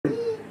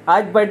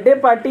आज birthday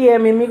party है,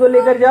 मिम्मी को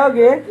लेकर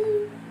जाओगे?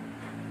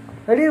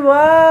 अरे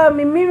वाह,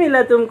 मिम्मी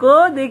मिला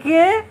तुमको,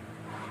 देखिए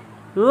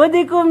वो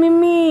देखो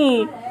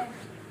मिम्मी।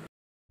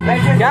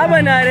 क्या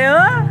बना रहे हो?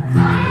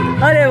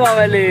 अरे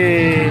बाबले,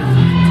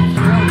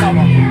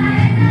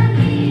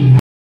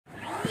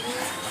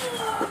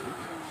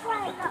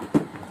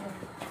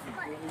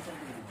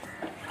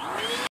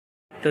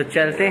 तो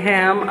चलते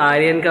हैं हम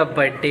आर्यन का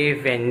बर्थडे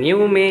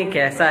वेन्यू में।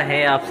 कैसा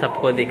है आप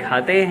सबको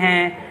दिखाते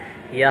हैं।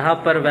 यहाँ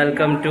पर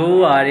welcome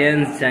to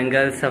Aryan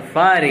jungle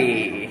safari.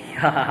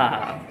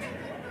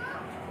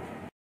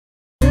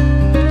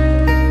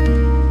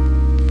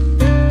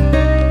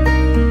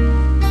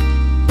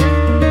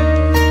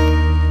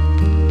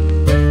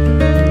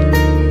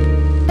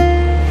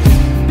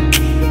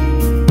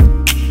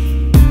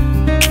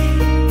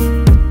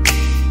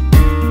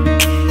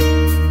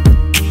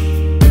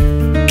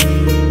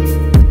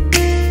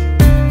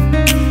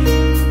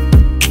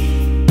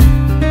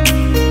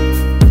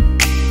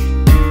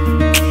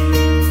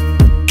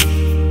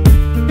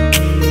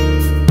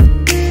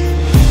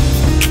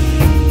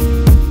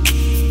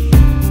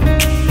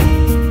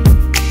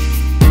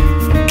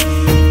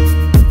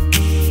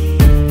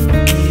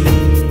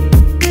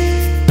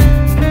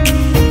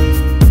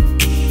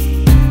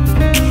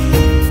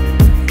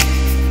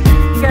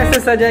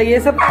 सजा ये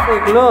सब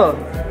देख लो।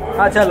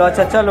 हाँ चलो,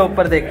 अच्छा चलो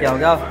ऊपर देख के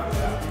आओगे आप।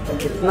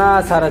 कितना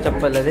सारा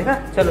चप्पल है, देखा?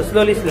 चलो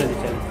स्लोली स्लोली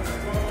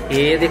चलो।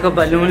 ये देखो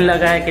बलून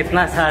लगा है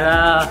कितना सारा।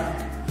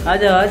 आ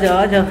जाओ आ जाओ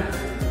आ जाओ।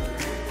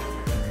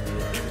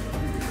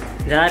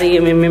 जा रही है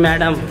मिम्मी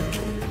मैडम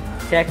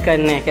चेक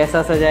करने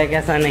कैसा सजा है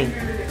कैसा नहीं।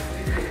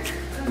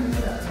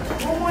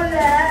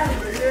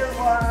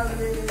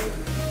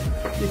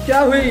 क्या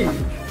हुई?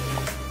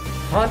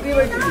 हाथी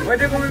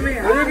बैठे को मिम्मी,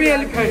 हमें भी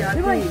हेल्प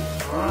कर।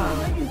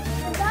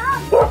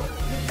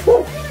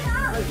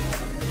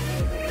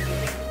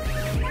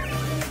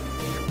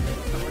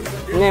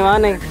 नहीं वहाँ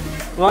नहीं,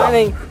 वहाँ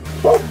नहीं,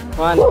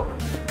 वहाँ नहीं।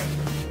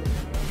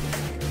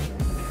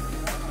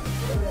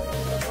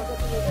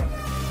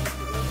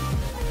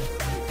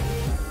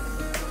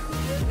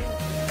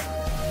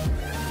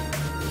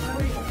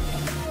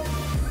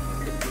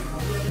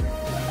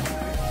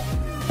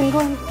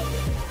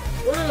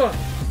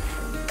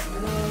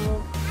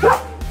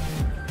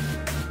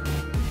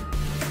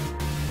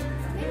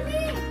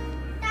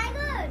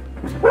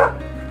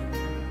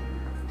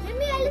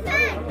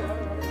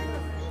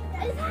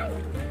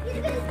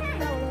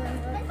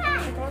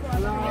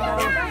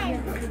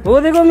 वो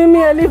देखो मिम्मी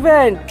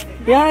एलिफेंट,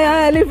 यहाँ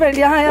यहाँ एलिफेंट,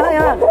 यहाँ यहाँ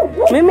यहाँ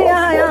मिम्मी,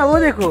 यहाँ यहाँ वो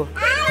देखो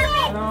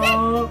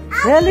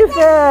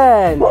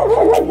एलिफेंट।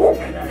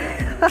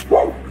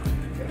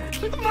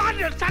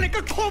 साले का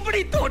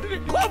खोपड़ी तोड़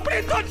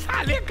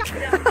साले का।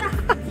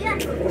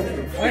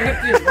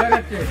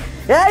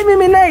 ए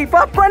मिम्मी नहीं,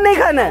 पॉपकॉर्न नहीं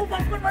खाना।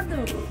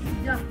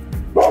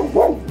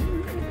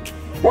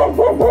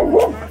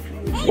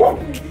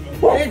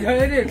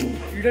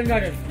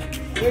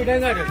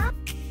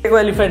 देखो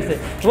एलिफेंट से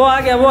वो आ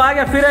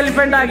गया, फिर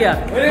एलिफेंट आ गया।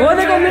 वो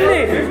देखो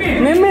मिम्मी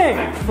मिम्मी,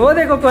 वो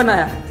देखो कौन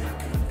आया।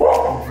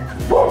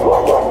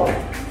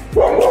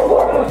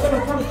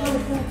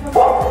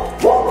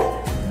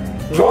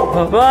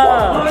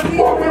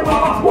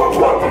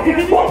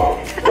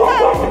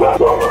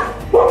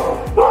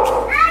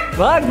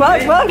 भाग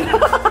भाग भाग।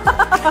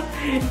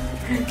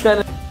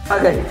 चलो आ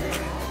गए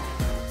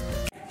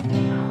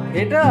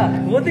बेटा।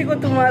 वो देखो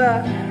तुम्हारा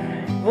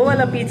वो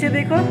वाला पीछे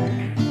देखो।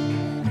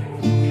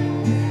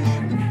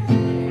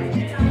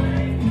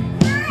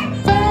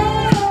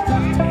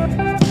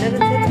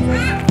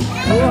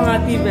 वो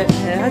हाथी बैठा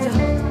है, आजा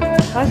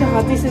आजा,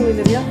 हाथी से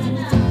मिल गया।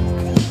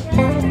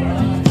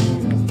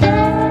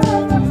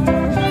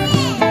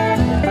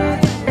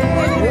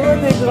 वो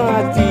देखो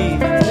हाथी।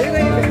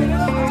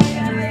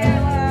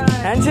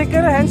 हैंडशेक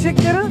करो, हैंडशेक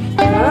करो।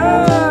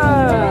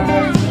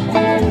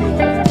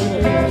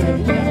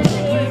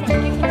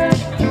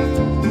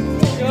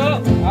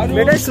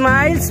 बेटा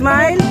smile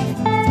smile,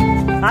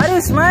 are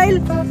you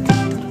smile?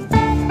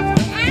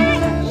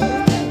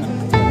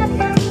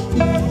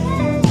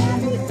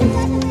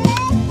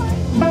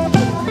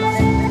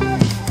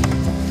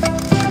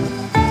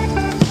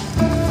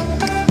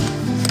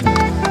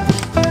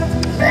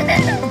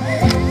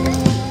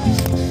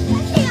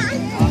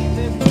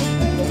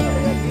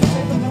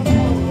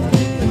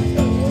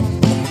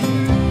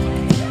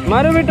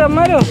 मारो बेटा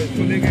मारो,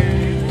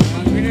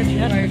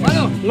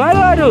 मारो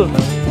आरू,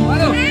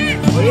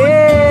 ये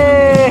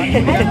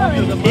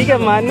ठीक है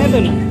मारने दो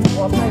ना।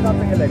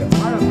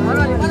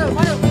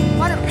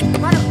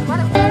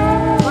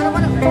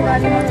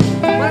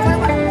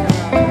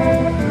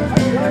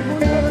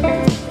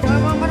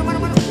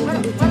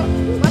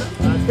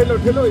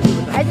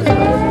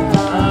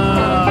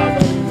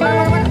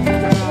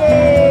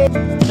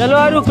 चलो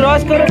आरू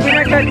क्रॉस करो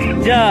बिना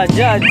टच। जा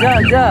जा जा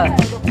जा।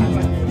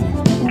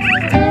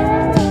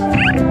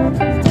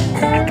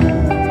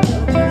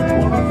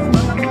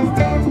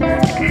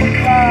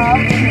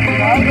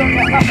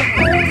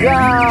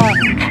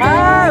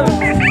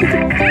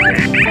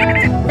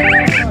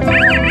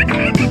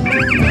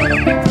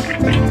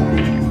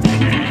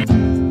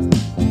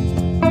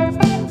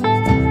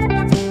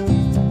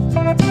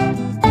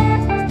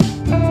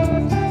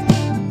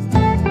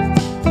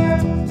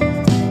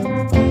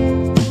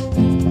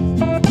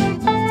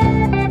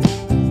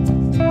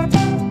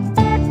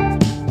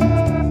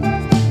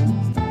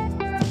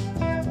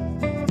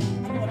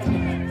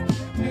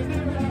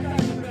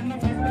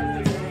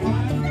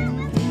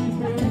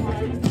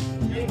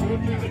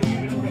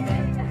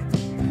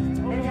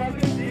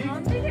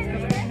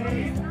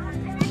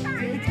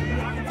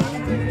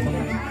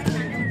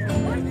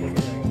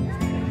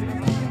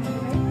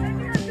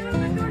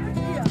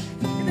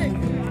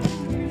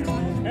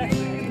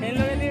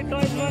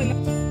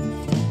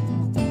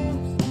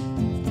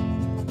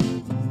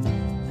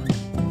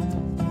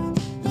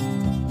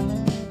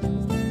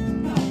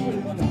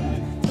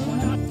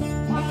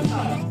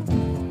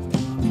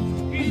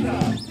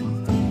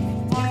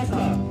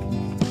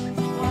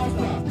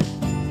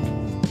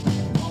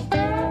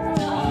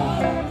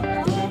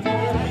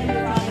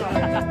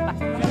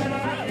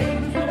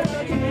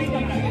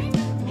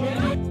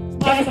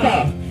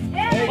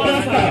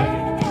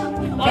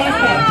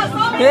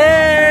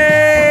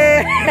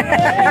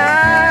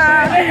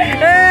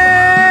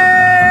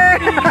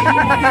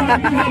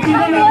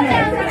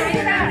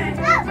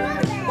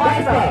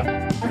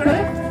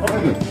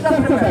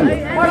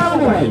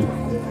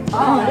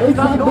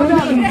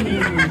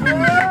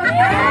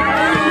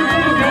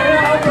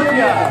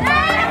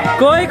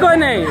 कोई को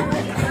नहीं।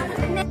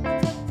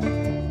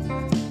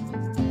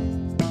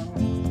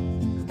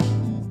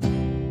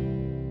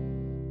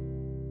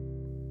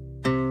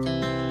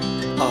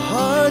 Our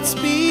hearts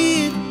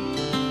beat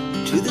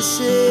to the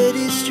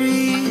city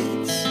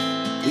streets.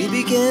 We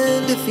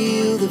began to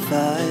feel the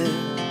fire.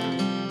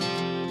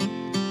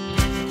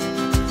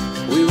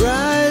 We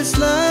rise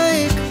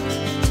like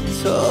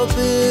tall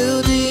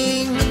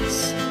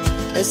buildings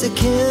as the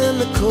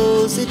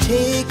chemicals, they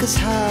take us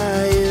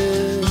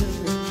higher.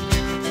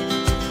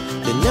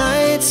 The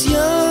night's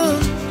young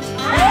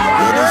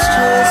and it's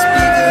just